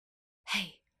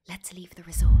Let's leave the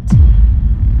resort.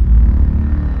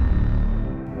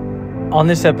 On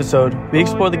this episode, we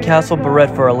explore the castle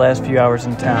Berat for our last few hours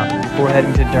in town before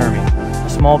heading to Dhermi, a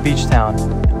small beach town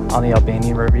on the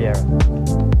Albanian Rivera.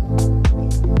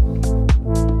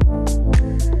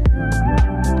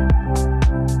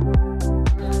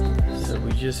 So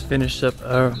we just finished up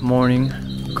our morning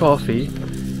coffee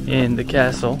in the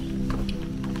castle.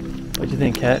 What'd you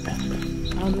think, Kat?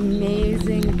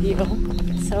 Amazing view.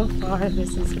 So far,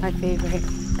 this is my favorite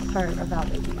part of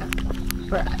Albania.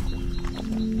 Berat.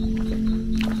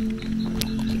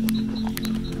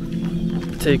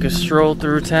 Take a stroll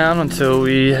through town until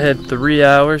we head 3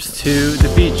 hours to the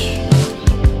beach.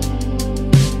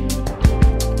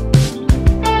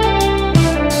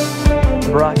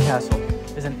 The Berat Castle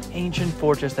is an ancient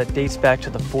fortress that dates back to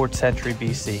the 4th century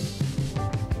BC.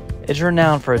 It's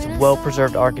renowned for its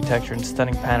well-preserved architecture and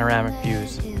stunning panoramic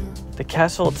views. The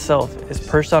castle itself is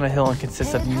perched on a hill and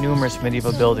consists of numerous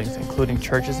medieval buildings, including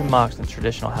churches and mosques and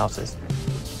traditional houses.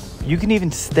 You can even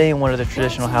stay in one of the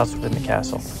traditional houses within the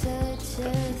castle.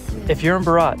 If you're in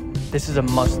Berat, this is a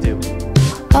must-do.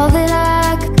 All that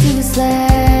I could do was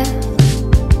laugh.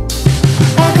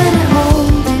 I couldn't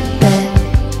hold it back.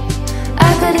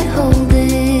 I couldn't hold it.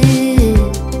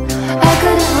 I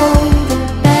couldn't hold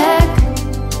it back.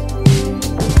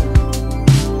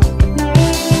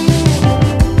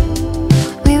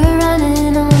 We were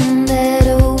running on that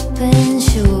open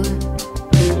shore.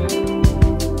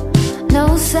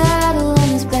 No saddle on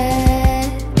his back.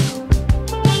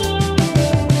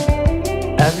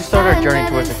 As we start our journey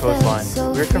towards the coastline,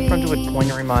 we are confronted with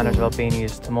poignant reminders of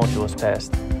Albania's tumultuous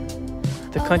past.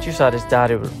 The countryside is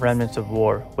dotted with remnants of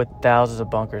war, with thousands of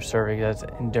bunkers serving as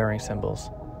enduring symbols.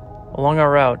 Along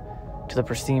our route to the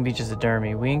pristine beaches of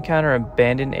Dhermi, we encounter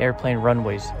abandoned airplane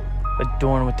runways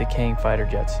adorned with decaying fighter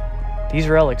jets. These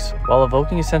relics, while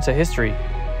evoking a sense of history,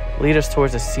 lead us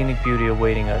towards the scenic beauty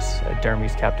awaiting us at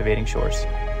Dhermi's captivating shores.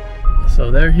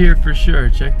 So they're here for sure.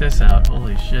 Check this out.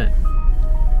 Holy shit.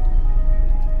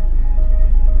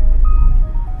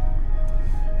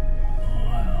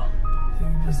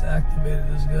 Just activated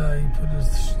this guy. He put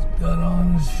his gun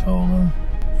on his shoulder,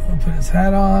 put his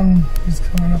hat on. He's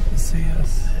coming up to see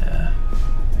us. Yeah.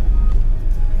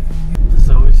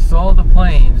 So we saw the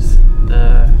planes,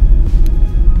 the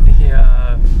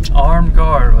armed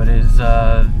guard with his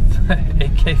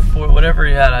AK-4, whatever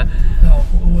he had. No,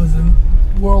 it was a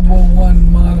World War I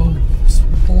model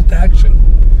bolt action.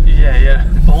 Yeah,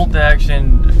 bolt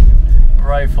action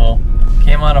rifle.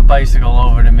 Came on a bicycle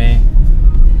over to me.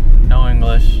 No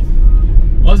English.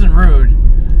 Wasn't rude,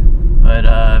 but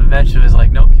eventually was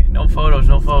like, no photos,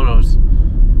 no photos.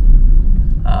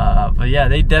 But yeah,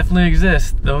 they definitely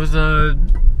exist. Those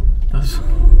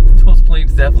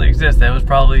planes definitely exist. That was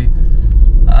probably,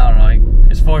 I don't know, like,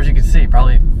 as far as you can see,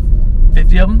 probably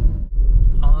 50 of them.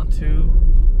 On to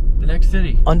the next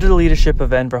city. Under the leadership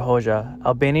of Enver Hoxha,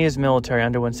 Albania's military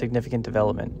underwent significant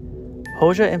development.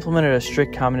 Hoxha implemented a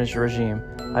strict communist regime,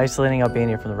 isolating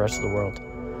Albania from the rest of the world.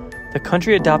 The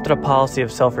country adopted a policy of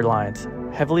self-reliance,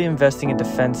 heavily investing in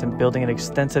defense and building an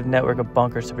extensive network of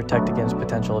bunkers to protect against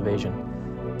potential invasion.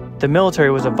 The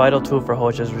military was a vital tool for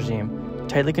Hoxha's regime,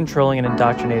 tightly controlling and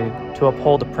indoctrinated to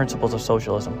uphold the principles of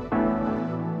socialism.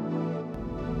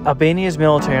 Albania's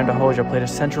military under Hoxha played a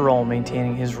central role in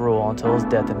maintaining his rule until his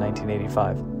death in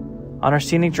 1985. On our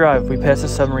scenic drive, we passed a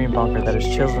submarine bunker that is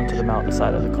chiseled into the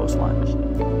mountainside of the coastline.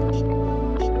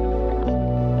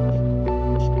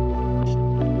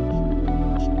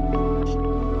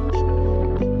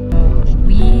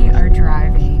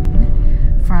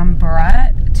 From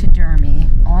Berat to Dhermi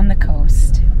on the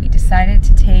coast. We decided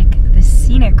to take the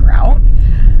scenic route,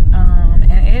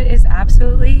 and it is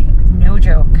absolutely no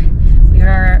joke.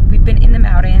 We've been in the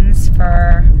mountains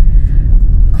for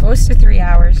close to 3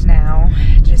 hours now,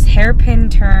 just hairpin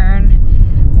turn,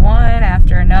 one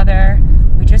after another.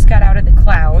 We just got out of the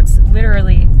clouds,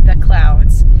 literally the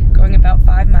clouds, going about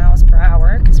 5 miles per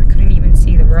hour because we couldn't even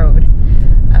see the road.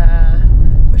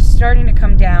 We're starting to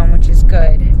come down, which is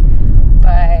good.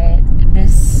 But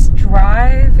this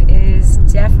drive is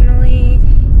definitely,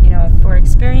 for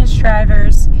experienced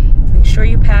drivers. Make sure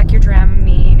you pack your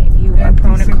Dramamine if you are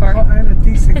prone to car. And a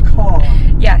decent car.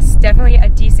 Yes, definitely a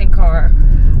decent car.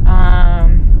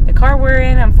 The car we're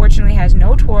in, unfortunately, has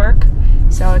no torque,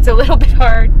 so it's a little bit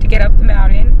hard to get up the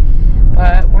mountain,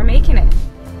 but we're making it.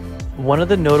 One of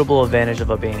the notable advantages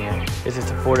of Albania is its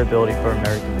affordability for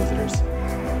American visitors.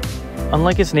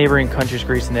 Unlike its neighboring countries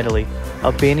Greece and Italy,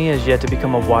 Albania is yet to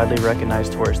become a widely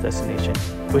recognized tourist destination,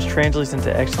 which translates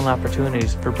into excellent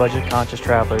opportunities for budget-conscious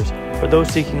travelers or those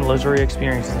seeking luxury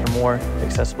experiences at a more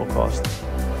accessible cost.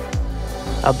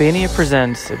 Albania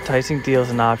presents enticing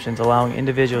deals and options, allowing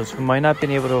individuals who might not have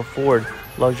been able to afford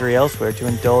luxury elsewhere to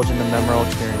indulge in the memorable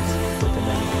experience within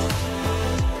their means.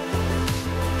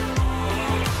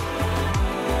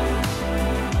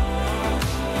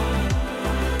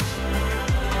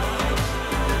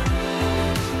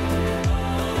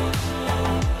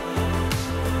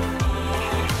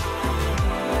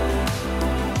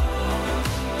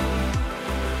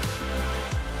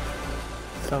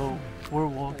 So we're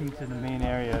walking to the main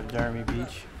area of Dhermi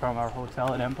Beach from our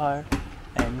hotel at Empire,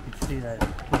 and you can see that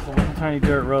this little tiny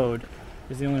dirt road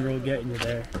is the only road getting you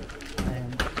there.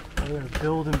 And we're gonna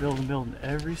build and build and build in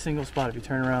every single spot. If you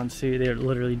turn around and see, they're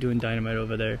literally doing dynamite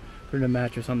over there, putting a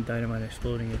mattress on the dynamite and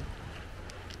exploding it.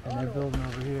 And they're building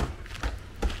over here.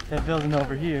 They're building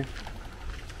over here.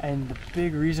 And the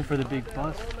big reason for the big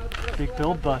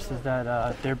build bust is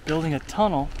that they're building a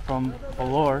tunnel from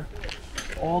below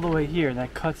all the way here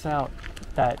that cuts out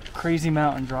that crazy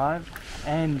mountain drive,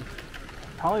 and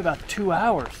probably about 2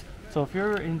 hours. So if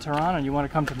you're in Toronto and you want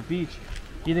to come to the beach,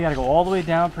 you either got to go all the way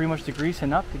down pretty much to Greece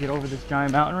and up to get over this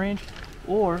giant mountain range,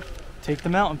 or take the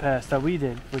mountain pass that we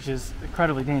did, which is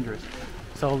incredibly dangerous.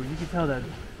 So you can tell that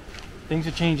things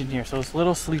are changing here. So this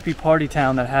little sleepy party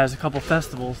town that has a couple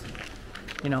festivals,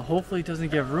 you know, hopefully it doesn't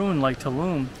get ruined like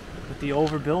Tulum with the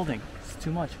overbuilding. It's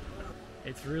too much.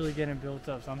 It's really getting built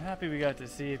up, so I'm happy we got to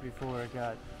see it before it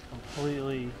got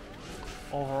completely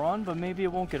overrun, but maybe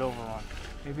it won't get overrun.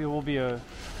 Maybe it will be a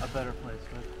better place,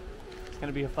 but it's going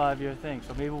to be a 5-year thing,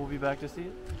 so maybe we'll be back to see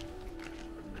it.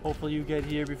 Hopefully you get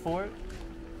here before it.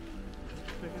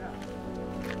 Check it out.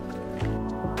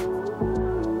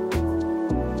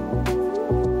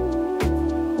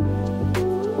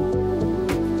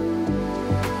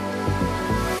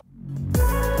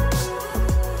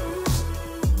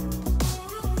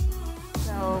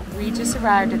 We just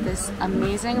arrived at this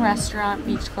amazing restaurant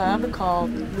beach club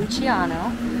called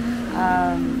Luciano.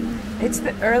 It's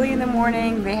early in the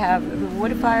morning. They have the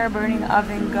wood fire burning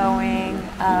oven going.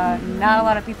 Not a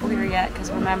lot of people here yet because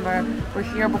remember, we're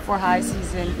here before high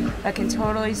season. I can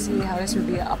totally see how this would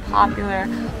be a popular,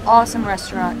 awesome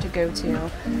restaurant to go to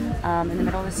in the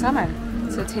middle of the summer.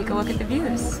 So take a look at the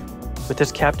views. With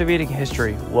this captivating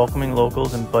history, welcoming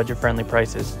locals, and budget-friendly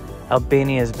prices,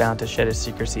 Albania is bound to shed its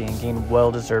secrecy and gain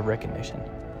well-deserved recognition.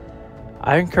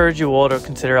 I encourage you all to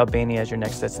consider Albania as your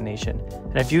next destination,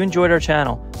 and if you enjoyed our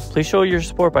channel, please show your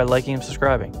support by liking and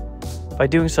subscribing. By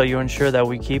doing so, you'll ensure that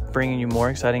we keep bringing you more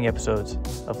exciting episodes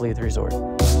of Leave the Resort.